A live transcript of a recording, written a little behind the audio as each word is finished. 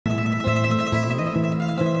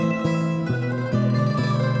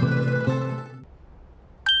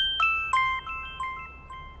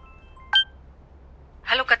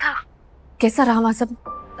कैसा रहा वहाँ सब?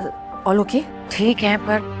 All okay? ठीक है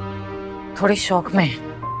पर थोड़े शौक में है।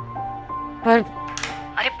 पर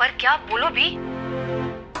अरे पर क्या बोलो भी?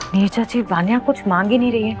 नीरजा जी वान्या कुछ मांग ही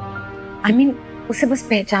नहीं रही है। I mean, उसे बस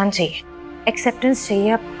पहचान चाहिए, एक्सेप्टेंस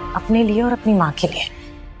चाहिए अपने लिए और अपनी माँ के लिए।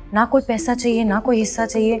 ना कोई पैसा चाहिए, ना कोई हिस्सा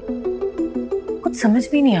चाहिए। कुछ समझ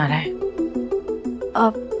भी नहीं आ रहा है।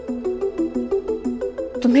 अब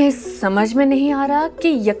तुम्हें समझ में नहीं आ रहा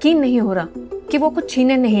कि यकीन नहीं हो रहा कि वो कुछ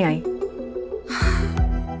छीने नहीं आई?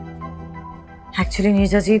 एक्चुअली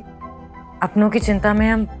नीरजा जी, अपनों की चिंता में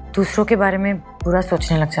हम दूसरों के बारे में बुरा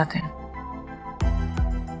सोचने लग जाते हैं।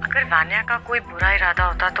 अगर वान्या का कोई बुरा इरादा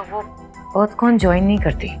होता तो वो अर्थ कॉन ज्वाइन नहीं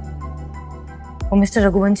करती, वो मिस्टर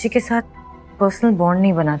रघुवंशी के साथ पर्सनल बॉन्ड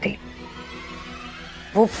नहीं बनाती।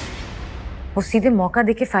 वो सीधे मौका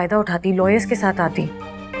देके फायदा उठाती, लॉयर्स के साथ आती।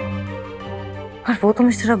 और वो तो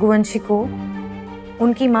मिस्टर रघुवंशी को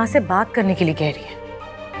उनकी माँ से बात करने के लिए कह रही है।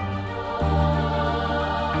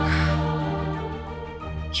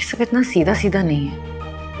 ये सब इतना सीधा सीधा नहीं है,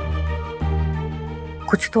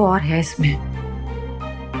 कुछ तो और है इसमें।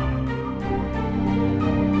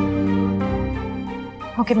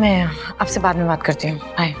 ओके, मैं आपसे बाद में बात करती हूँ।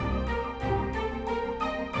 बाय।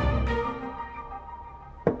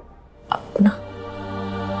 अपना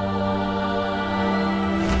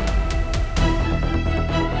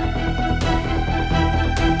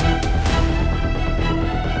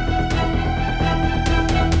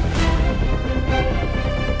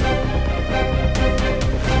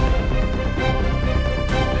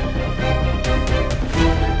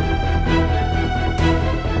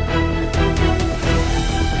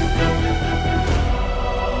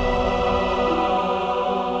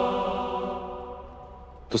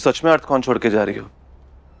तो सच में अर्थ कौन छोड़ के जा रही हो?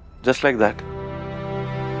 Just like that?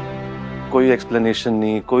 कोई एक्सप्लेनेशन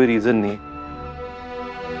नहीं, कोई रीजन नहीं।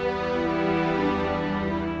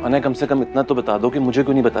 अने कम से कम इतना तो बता दो कि मुझे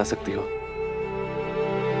क्यों नहीं बता सकती हो?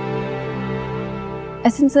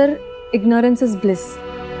 एसन सर, इग्नोरेंस इज ब्लिस।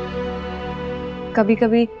 कभी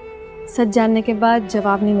कभी सच जानने के बाद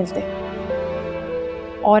जवाब नहीं मिलते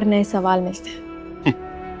और नए सवाल मिलते हैं।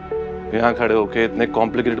 यहाँ खड़े होके इतने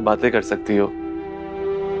कॉम्प्लिकेटेड बातें कर सकती हो,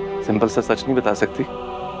 सिंपल सा सच नहीं बता सकती?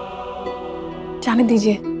 जाने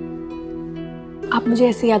दीजिए, आप मुझे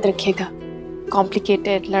ऐसे याद रखिएगा,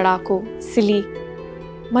 कॉम्प्लिकेटेड, लड़ाकू, सिली,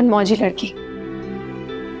 मनमौजी लड़की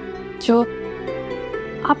जो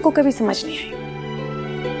आपको कभी समझ नहीं आई।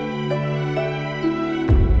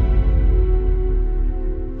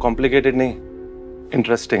 कॉम्प्लिकेटेड नहीं,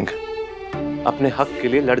 इंटरेस्टिंग, अपने हक के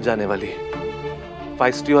लिए लड़ जाने वाली,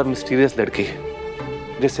 फाइस्टी और मिस्टीरियस लड़की,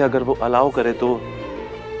 जिसे अगर वो अलाउ करे तो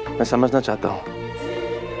मैं समझना चाहता हूं।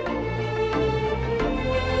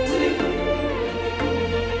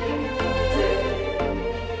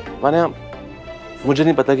 वान्या, मुझे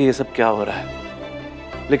नहीं पता कि ये सब क्या हो रहा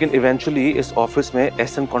है, लेकिन इवेंचुअली इस ऑफिस में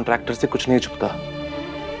एसएन कॉन्ट्रैक्टर से कुछ नहीं छुपता।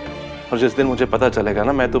 और जिस दिन मुझे पता चलेगा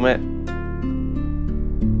ना, मैं तुम्हें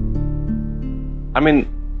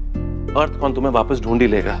अर्थ कौन तुम्हें वापस ढूंढ ही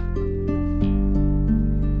लेगा।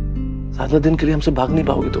 ज्यादा दिन के लिए हमसे भाग नहीं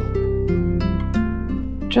पाओगी तुम।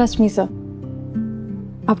 ट्रस्ट मी सर,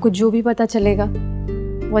 आपको जो भी पता चलेगा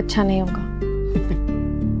वो अच्छा नहीं होगा।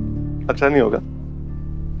 अच्छा नहीं होगा?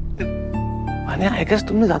 आई गेस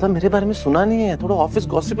तुमने ज्यादा मेरे बारे में सुना नहीं है, थोड़ा ऑफिस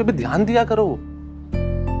गॉसिप पे भी ध्यान दिया करो।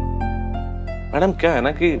 मैडम, क्या है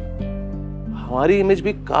ना कि हमारी इमेज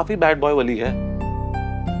भी काफी बैड बॉय वाली है।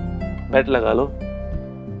 बैट लगा लो,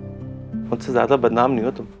 मुझसे ज्यादा बदनाम नहीं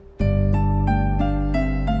हो तुम।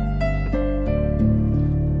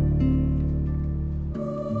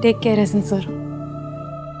 टेक केयर एसन सर।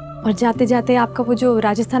 और जाते जाते आपका वो जो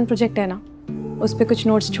राजस्थान प्रोजेक्ट है ना, उस पे कुछ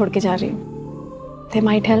नोट्स छोड़ के जा रही हूँ, they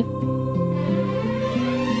might help.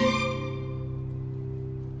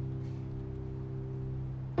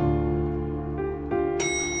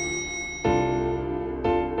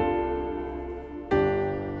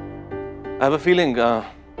 I have a feeling,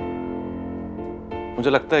 मुझे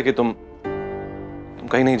लगता है कि तुम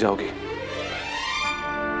कहीं नहीं जाओगी।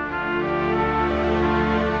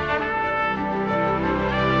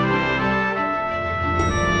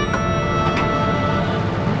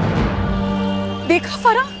 देखा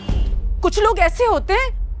फरा, कुछ लोग ऐसे होते हैं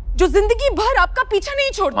जो जिंदगी भर आपका पीछा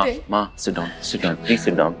नहीं छोड़ते। माँ, sit down, please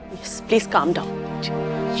sit down. Yes, please calm down.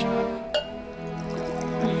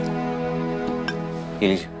 ये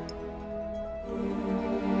लीजिए।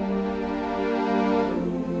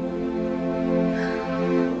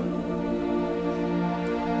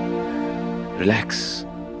 रिलैक्स।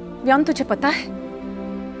 व्यान, तुझे पता है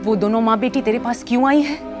वो दोनों माँ बेटी तेरे पास क्यों आई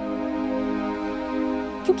है?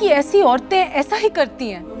 क्योंकि ऐसी औरतें ऐसा ही करती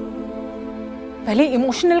हैं। पहले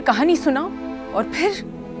इमोशनल कहानी सुनाओ और फिर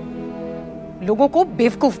लोगों को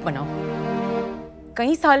बेवकूफ बनाओ।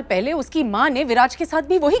 कई साल पहले उसकी माँ ने विराज के साथ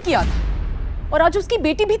भी वही किया था और आज उसकी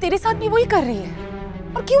बेटी भी तेरे साथ भी वही कर रही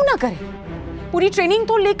है। और क्यों ना करे, पूरी ट्रेनिंग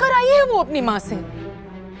तो लेकर आई है वो अपनी माँ से।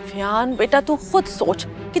 वियान बेटा, तू खुद सोच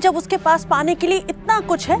कि जब उसके पास पाने के लिए इतना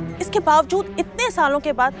कुछ है, इसके बावजूद इतने सालों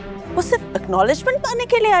के बाद वो सिर्फ एक्नॉलेजमेंट पाने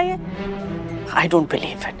के लिए आई है। I don't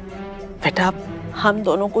believe it. बेटा, हम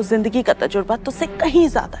दोनों को जिंदगी का तजुर्बा तुझसे कहीं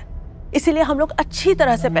ज्यादा है, इसीलिए हम लोग अच्छी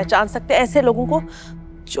तरह से पहचान सकते हैं ऐसे लोगों को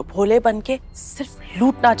जो भोले बन के सिर्फ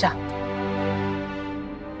लूटना चाहते।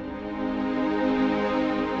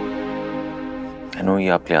 I know ये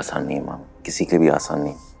आपके लिए आसान नहीं है माँ, किसी के भी आसान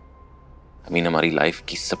नहीं। I mean, हमारी लाइफ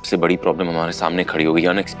की सबसे बड़ी प्रॉब्लम हमारे सामने खड़ी हो गई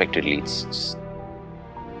अनएक्सपेक्टेडली।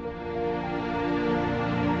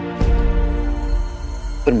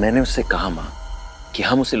 पर मैंने उससे कहा माँ कि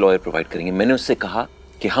हम उसे लॉयर प्रोवाइड करेंगे। मैंने उससे कहा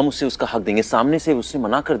कि हम उसे उसका हक देंगे। सामने से उसने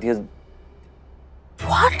मना कर दिया।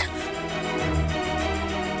 What?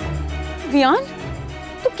 वियान,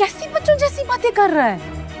 तू कैसी बच्चों जैसी बातें कर रहा है?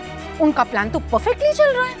 उनका प्लान तो परफेक्टली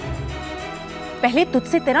चल रहा है। पहले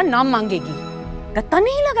तुझसे तेरा नाम मांगेगी, गत्ता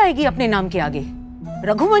नहीं लगाएगी अपने नाम के आगे,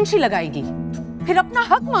 रघुवंशी लगाएगी, फिर अपना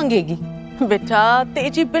हक मांगेगी। बेटा,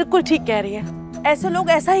 तेजी बिल्कुल ठीक कह रही है, ऐसे लोग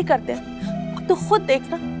ऐसा ही करते हैं। अब तू खुद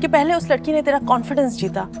देखना कि पहले उस लड़की ने तेरा कॉन्फिडेंस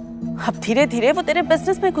जीता, अब धीरे धीरे वो तेरे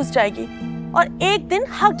बिजनेस में घुस जाएगी और एक दिन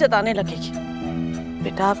हक जताने लगेगी।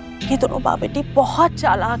 बेटा, ये दोनों बाप बेटी बहुत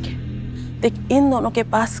चालाक है। देख, इन दोनों के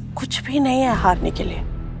पास कुछ भी नहीं है हारने के लिए,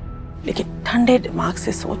 लेकिन ठंडे दिमाग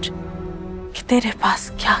से सोच कि तेरे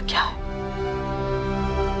पास क्या क्या है।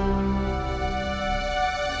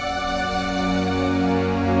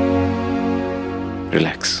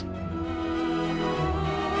 रिलैक्स।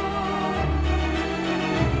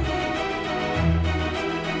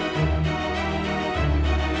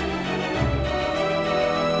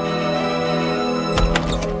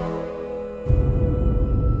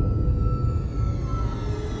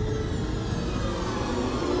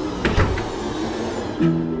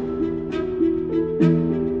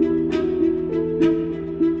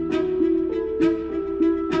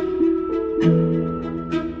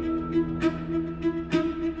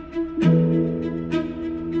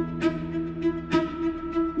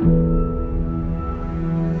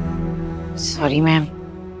 सॉरी मैम,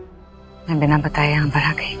 मैं बिना बताए यहाँ पर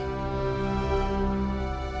आ गई।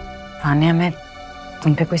 वान्या, मैं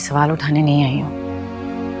तुम पे कोई सवाल उठाने नहीं आई हूँ।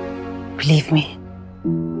 बिलीव मी,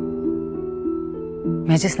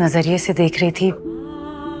 मैं जिस नजरिए से देख रही थी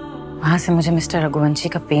वहां से मुझे मिस्टर रघुवंशी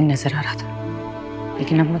का पेन नजर आ रहा था,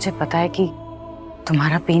 लेकिन अब मुझे पता है कि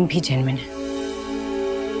तुम्हारा पेन भी जेन्युइन है।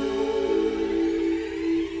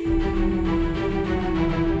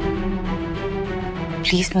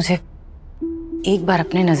 प्लीज मुझे एक बार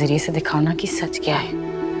अपने नजरिए से दिखाओ ना कि सच क्या है।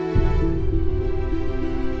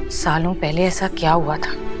 सालों पहले ऐसा क्या हुआ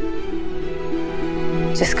था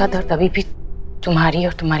जिसका दर्द अभी भी तुम्हारी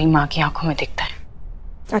और तुम्हारी माँ की आंखों में दिखता है?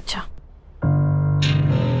 अच्छा,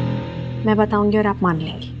 मैं बताऊंगी और आप मान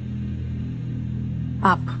लेंगी।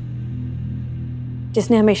 आप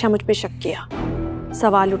जिसने हमेशा मुझ पे शक किया,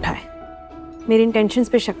 सवाल उठाए, मेरी इंटेंशंस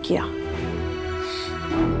पे शक किया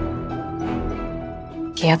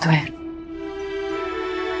तो है,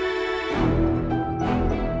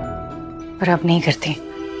 पर अब नहीं करती,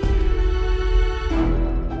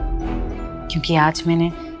 क्योंकि आज मैंने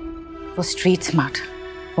वो स्ट्रीट स्मार्ट,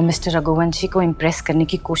 वो मिस्टर रघुवंशी को इम्प्रेस करने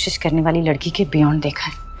की कोशिश करने वाली लड़की के बियॉन्ड देखा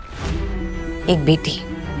है। एक बेटी,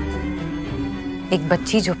 एक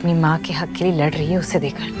बच्ची जो अपनी माँ के हक के लिए लड़ रही है, उसे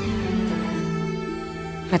देखा है।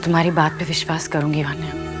 मैं तुम्हारी बात पे विश्वास करूंगी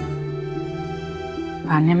वान्या।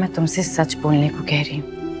 वान्या, मैं तुमसे सच बोलने को कह रही हूँ,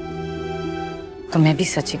 तो मैं भी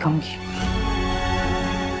सच ही कहूंगी।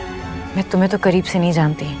 मैं तुम्हें तो करीब से नहीं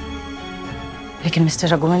जानती, लेकिन मिस्टर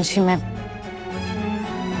रघुवंशी, मैं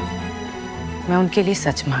उनके लिए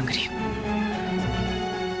सच मांग रही हूँ।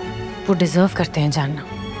 वो डिजर्व करते हैं जानना।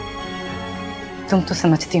 तुम तो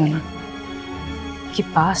समझती हो ना कि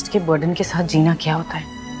पास्ट के बर्डन के साथ जीना क्या होता है।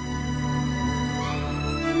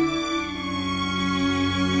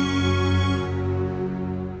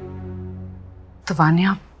 तो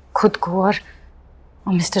वान्या, खुद को और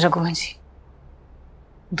मिस्टर रघुवंशी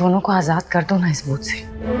दोनों को आजाद कर दो ना इस बोझ से।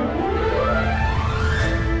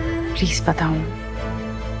 प्लीज बताओ ना,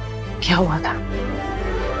 क्या हुआ था?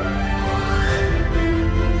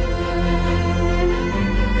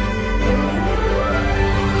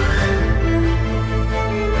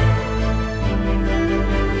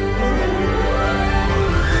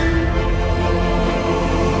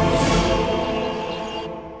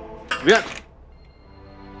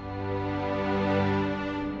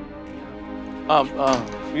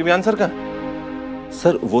 वियान सर का?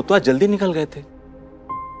 सर वो तो आज जल्दी निकल गए थे।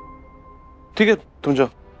 ठीक है तुम जाओ।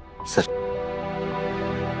 सर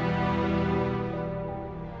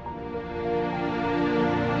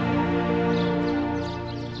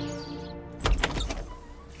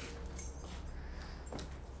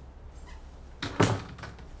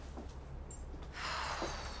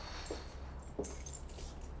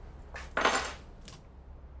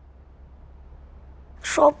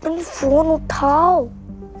शॉपिंग, फोन उठाओ।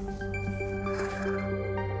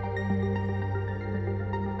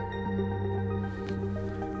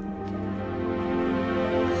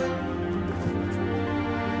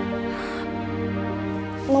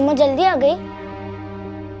 मम्मा जल्दी आ गई?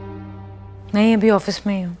 नहीं, अभी ऑफिस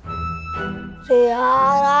में ही हूँ। अरे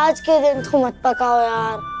यार आज के दिन तो मत पकाओ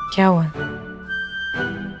यार। क्या हुआ?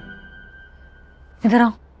 इधर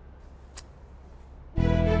आओ।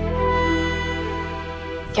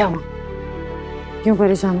 क्या हुआ? क्यों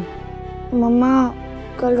परेशान हो? मम्मा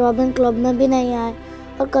कल रॉबिन क्लब में भी नहीं आए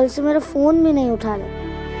और कल से मेरा फोन भी नहीं उठा रहे।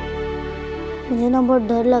 मुझे ना बहुत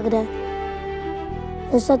डर लग रहा है।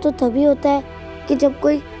 ऐसा तो तभी होता है कि जब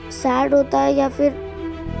कोई सैड होता है या फिर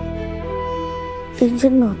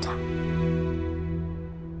टेंशन में होता है।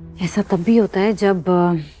 ऐसा तब भी होता है जब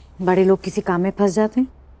बड़े लोग किसी काम में फंस जाते हैं,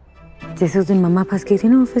 जैसे उस दिन मम्मा फंस गई थी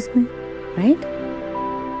ना ऑफिस में, राइट?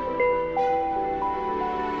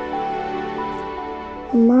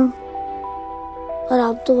 मम्मा और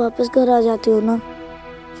आप तो वापस घर आ जाती हो ना,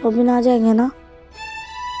 रॉबिन आ जाएंगे ना?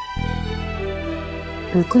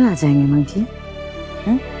 बिल्कुल आ जाएंगे मंकी।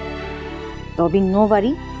 तो अभी नो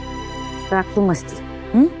वरी, राख तू मस्ती।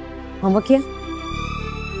 होमवर्क किया?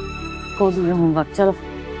 को दूर होमवर्क, चलो।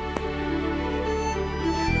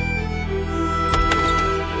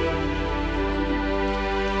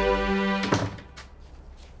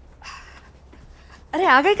 अरे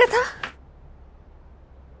आ गई कथा?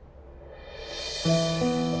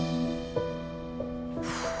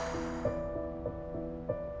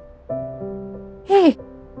 हे,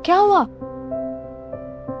 क्या हुआ?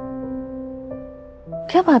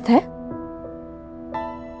 क्या बात है?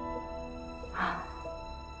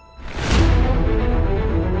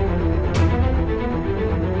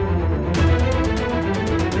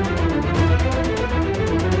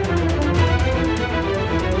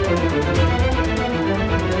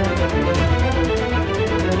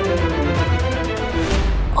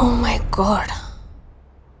 ओह माय गॉड,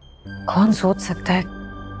 कौन सोच सकता है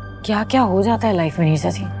क्या क्या हो जाता है लाइफ में। नीरजा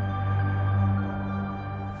जी,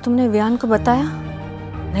 तुमने वियान को बताया?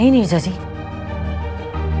 नहीं नीरजा जी,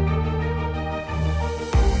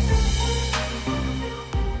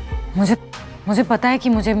 मुझे पता है कि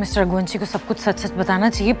मुझे मिस्टर रघुवंशी को सब कुछ सच सच बताना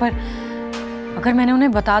चाहिए, पर अगर मैंने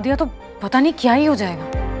उन्हें बता दिया तो पता नहीं क्या ही हो जाएगा।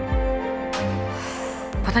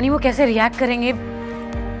 पता नहीं वो कैसे रिएक्ट करेंगे।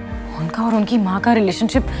 उनका और उनकी माँ का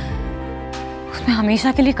रिलेशनशिप, उसमें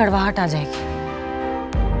हमेशा के लिए कड़वाहट आ जाएगी।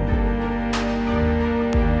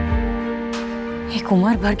 एक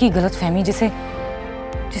उम्र भर की गलतफहमी जिसे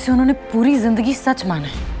उन्होंने पूरी जिंदगी सच माना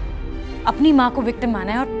है, अपनी माँ को विक्टिम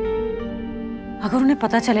माना है, और अगर उन्हें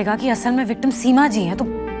पता चलेगा कि असल में विक्टिम सीमा जी हैं तो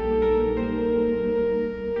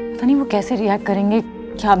पता नहीं वो कैसे रिएक्ट करेंगे,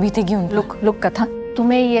 क्या बीतेगी उन पर। लुक कथा,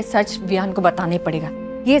 तुम्हें ये सच वियान को बताना ही पड़ेगा।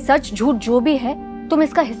 ये सच झूठ जो भी है, तुम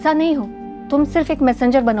इसका हिस्सा नहीं हो, तुम सिर्फ एक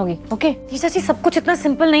मैसेंजर बनोगी। ओके टीचर जी, सब कुछ इतना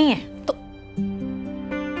सिंपल नहीं है। तो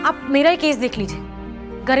आप मेरा ही केस देख लीजिए।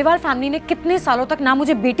 गरेवाल फैमिली ने कितने सालों तक ना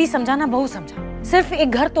मुझे बेटी समझा ना बहू समझा, सिर्फ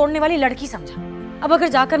एक घर तोड़ने वाली लड़की समझा। अब अगर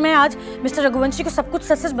जाकर मैं आज मिस्टर रघुवंशी को सब कुछ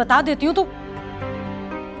सच सच बता देती हूँ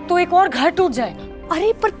तो एक और घर टूट जाएगा।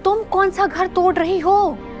 अरे पर तुम कौन सा घर तोड़ रही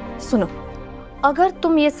हो? सुनो, अगर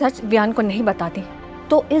तुम ये सच वियान को नहीं बताती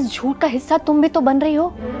तो इस झूठ का हिस्सा तुम भी तो बन रही हो।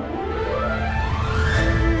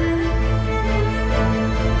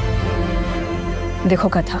 देखो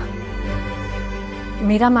कथा,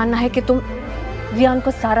 मेरा मानना है कि तुम वियान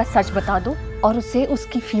को सारा सच बता दो और उसे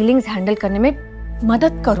उसकी फीलिंग्स हैंडल करने में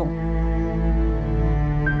मदद करो।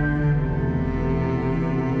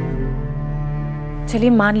 चलिए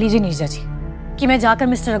मान लीजिए नीरजा जी कि मैं जाकर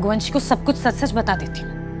मिस्टर रघुवंशी को सब कुछ सच सच बता देती हूँ,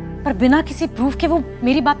 पर बिना किसी प्रूफ के वो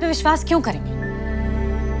मेरी बात पे विश्वास क्यों करेंगे?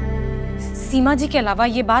 सीमा जी के अलावा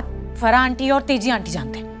ये बात फराह आंटी और तेजी आंटी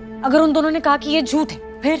जानते हैं। अगर उन दोनों ने कहा कि ये झूठ है,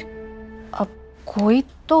 फिर अब कोई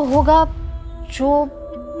तो होगा जो,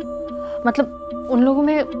 मतलब उन लोगों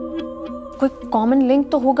में कोई कॉमन लिंक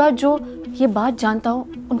तो होगा जो ये बात जानता हो,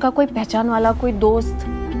 उनका कोई पहचान वाला, कोई दोस्त।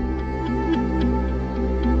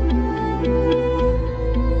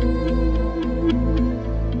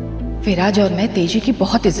 विराज और मैं तेजी की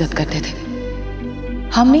बहुत इज्जत करते थे।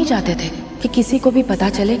 हम नहीं चाहते थे कि किसी को भी पता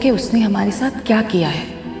चले कि उसने हमारे साथ क्या किया है।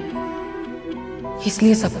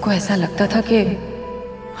 इसलिए सबको ऐसा लगता था कि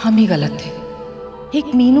हम ही गलत थे।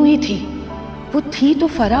 एक मीनू ही थी, वो थी तो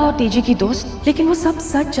फरा और तेजी की दोस्त, लेकिन वो सब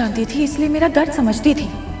सच जानती थी, इसलिए मेरा दर्द समझती थी।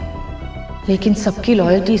 लेकिन सबकी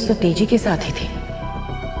लॉयल्टी तो तेजी के साथ ही थी,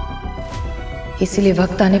 इसलिए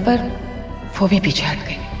वक्त आने पर वो भी पीछे हट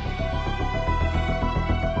गई।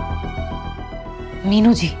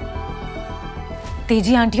 मीनू जी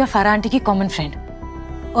तेजी आंटी और फारा आंटी की कॉमन फ्रेंड,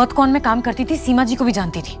 अर्थकॉन में काम करती थी, सीमा जी को भी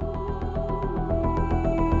जानती थी।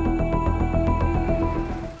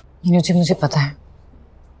 मीनू जी मुझे पता है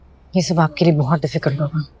ये सब आपके लिए बहुत डिफिकल्ट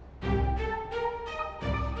होगा।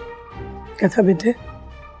 कथा बेटे,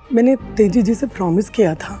 मैंने तेजी जी से प्रॉमिस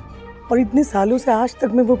किया था और इतने सालों से आज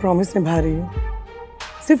तक मैं वो प्रॉमिस निभा रही हूँ,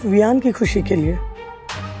 सिर्फ वियान की खुशी के लिए।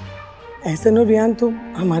 एहसन और वियान तो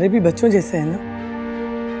हमारे भी बच्चों जैसे हैं ना।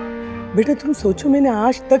 बेटा तुम सोचो, मैंने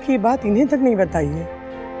आज तक ये बात इन्हें तक नहीं बताई है।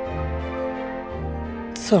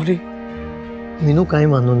 सॉरी। मीनू काहे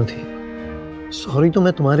मानो न थी, सॉरी तो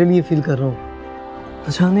मैं तुम्हारे लिए फील कर रहा हूँ।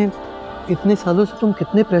 जाने इतने सालों से तुम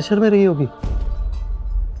कितने प्रेशर में रही होगी,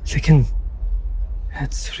 लेकिन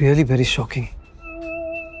it's really very shocking.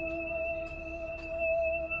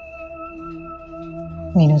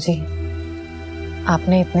 Meenu जी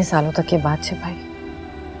आपने इतने सालों तक ये बात छिपाई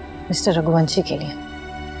मिस्टर रघुवंशी के लिए,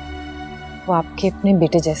 वो आपके अपने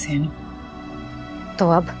बेटे जैसे हैं ना, तो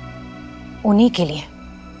अब उन्हीं के लिए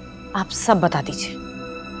आप सब बता दीजिए।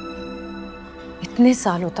 इतने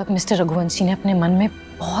सालों तक मिस्टर रघुवंशी ने अपने मन में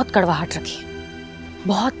बहुत कड़वाहट रखी,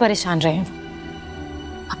 बहुत परेशान रहे हैं,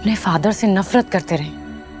 अपने फादर से नफरत करते रहे,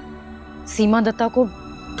 सीमा दत्ता को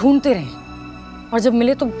ढूंढते रहे, और जब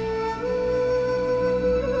मिले तो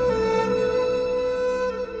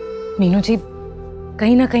मीनू जी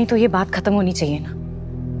कहीं ना कहीं तो ये बात खत्म होनी चाहिए ना।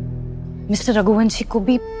 मिस्टर रघुवंशी को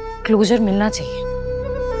भी क्लोजर मिलना चाहिए।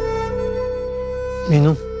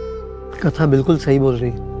 मीनू कथा बिल्कुल सही बोल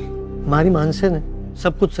रही है, हमारी मानसे ने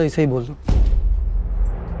सब कुछ सही सही बोल रही।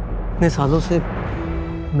 इतने सालों से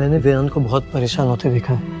मैंने वियान को बहुत परेशान होते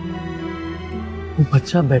देखा है, वो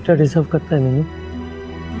बच्चा बेटर डिजर्व करता है।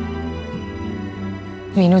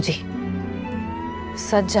 मीनू जी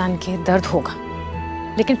सच जान के दर्द होगा,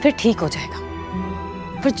 लेकिन फिर ठीक हो जाएगा।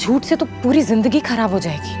 फिर झूठ से तो पूरी जिंदगी खराब हो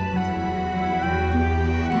जाएगी।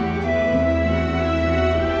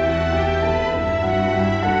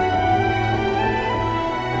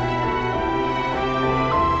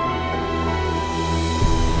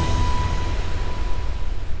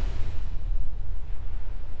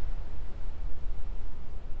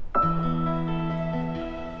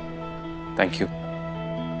 थैंक यू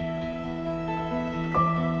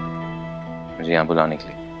मुझे यहाँ बुलाने के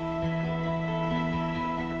लिए।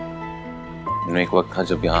 एक वक्त था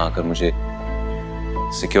जब यहाँ आकर मुझे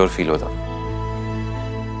सिक्योर फील होता,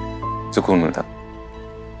 सुकून मिलता।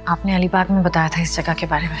 आपने अलीबाग में बताया था इस जगह के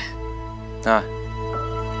बारे में। हाँ।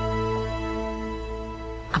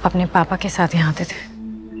 आप अपने पापा के साथ यहाँ आते थे?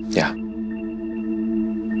 या।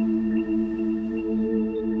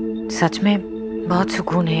 सच में बहुत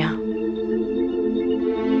सुकून है यहाँ।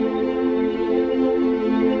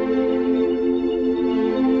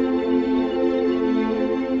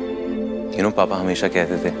 पापा हमेशा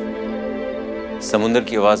कहते थे समुद्र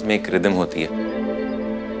की आवाज में एक रिदम होती है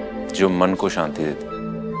जो मन को शांति देती है।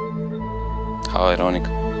 How ironic.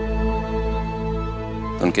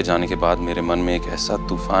 उनके जाने के बाद मेरे मन में एक ऐसा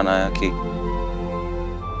तूफान आया कि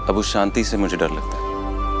अब उस शांति से मुझे डर लगता है।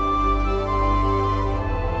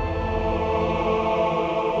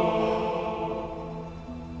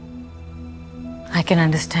 I can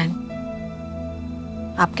understand.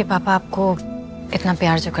 आपके पापा आपको इतना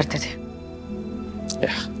प्यार जो करते थे।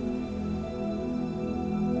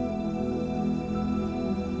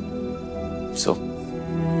 So,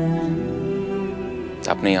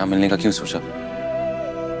 आपने यहाँ मिलने का क्यों सोचा?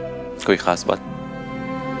 कोई खास बात?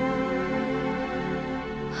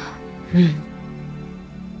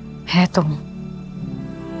 है तो।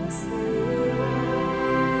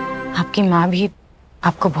 आपकी माँ भी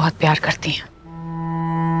आपको बहुत प्यार करती हैं।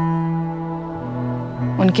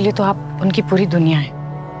 उनके लिए तो आप उनकी पूरी दुनिया है।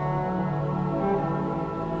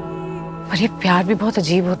 और ये प्यार भी बहुत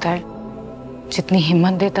अजीब होता है, जितनी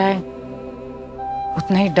हिम्मत देता है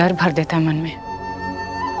उतना ही डर भर देता है मन में।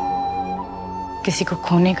 किसी को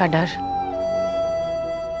खोने का डर,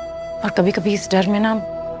 और कभी कभी इस डर में ना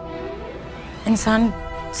इंसान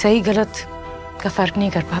सही गलत का फर्क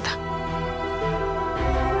नहीं कर पाता।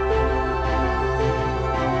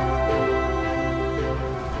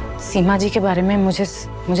 सीमा जी के बारे में मुझे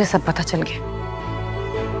सब पता चल गया।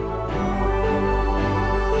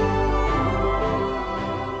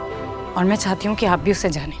 और मैं चाहती हूँ कि आप भी उसे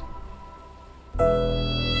जानें।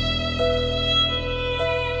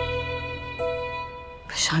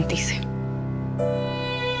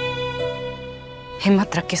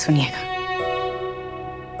 हिम्मत रख के सुनिएगा।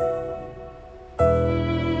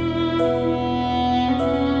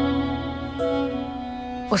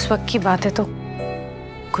 उस वक्त की बात है तो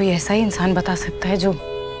कोई ऐसा ही इंसान बता सकता है जो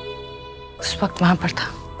उस वक्त वहां पर था।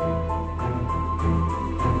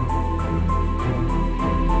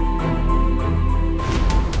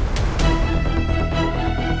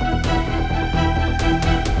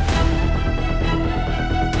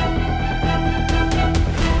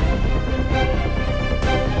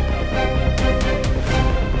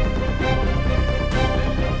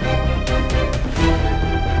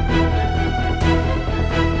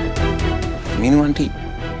 मीनू आंटी,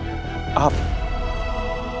 आप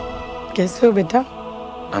कैसे हो बेटा?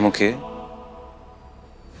 I'm okay.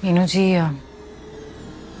 मीनू जी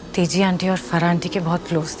तेजी आंटी और फरा आंटी के बहुत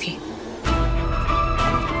क्लोज थी।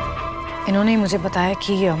 इन्होंने मुझे बताया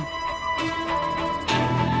कि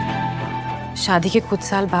शादी के कुछ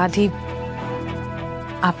साल बाद ही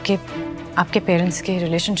आपके पेरेंट्स के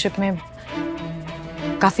रिलेशनशिप में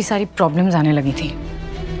काफी सारी प्रॉब्लम्स आने लगी थी।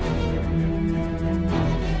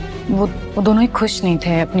 वो दोनों ही खुश नहीं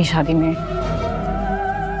थे अपनी शादी में।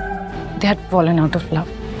 They had fallen out of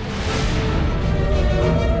love.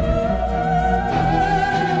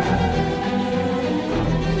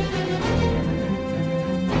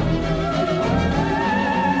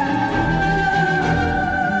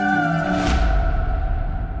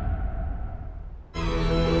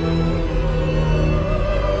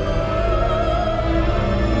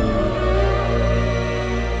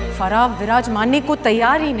 फरा विराज मानने को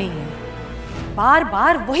तैयार ही नहीं है। बार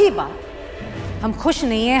बार वही बात, हम खुश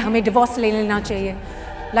नहीं हैं, हमें डिवोर्स ले लेना चाहिए,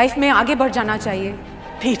 लाइफ में आगे बढ़ जाना चाहिए।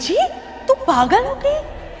 तेजी, तू पागल हो गई?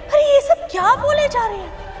 अरे ये सब क्या बोले जा रहे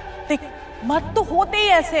हैं? देख, मर्द तो होते ही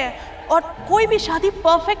ऐसे हैं और कोई भी शादी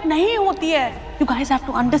परफेक्ट नहीं होती है। You guys have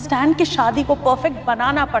to understand कि शादी को परफेक्ट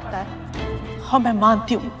बनाना पड़ता है। हाँ, मैं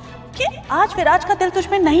मानती हूँ कि आज विराज का दिल तुझ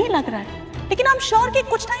में नहीं लग रहा है, लेकिन आई एम श्योर कि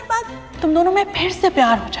कुछ टाइम बाद तुम दोनों में फिर से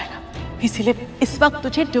प्यार हो जाएगा। इसीलिए इस वक्त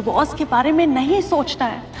तुझे डिवोर्स के बारे में नहीं सोचना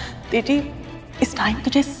है। तेजी, इस टाइम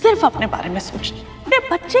तुझे सिर्फ अपने बारे में सोचना है, अपने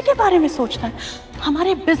बच्चे के बारे में सोचना है,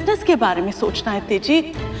 हमारे बिजनेस के बारे में सोचना है। तेजी,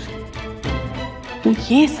 तू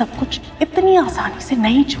ये सब कुछ इतनी आसानी से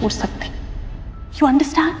नहीं छोड़ सकती। You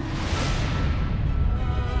understand?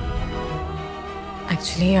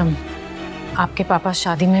 एक्चुअली आपके पापा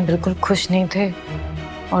शादी में बिल्कुल खुश नहीं थे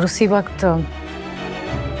और उसी वक्त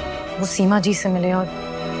वो सीमा जी से मिले और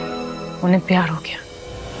उन्हें प्यार हो गया।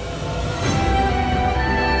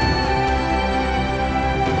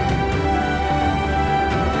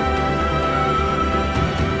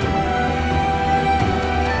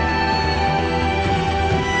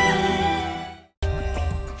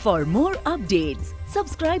 For more updates,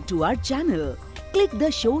 subscribe to our channel, click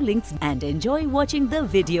the show links and enjoy watching the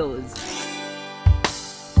videos.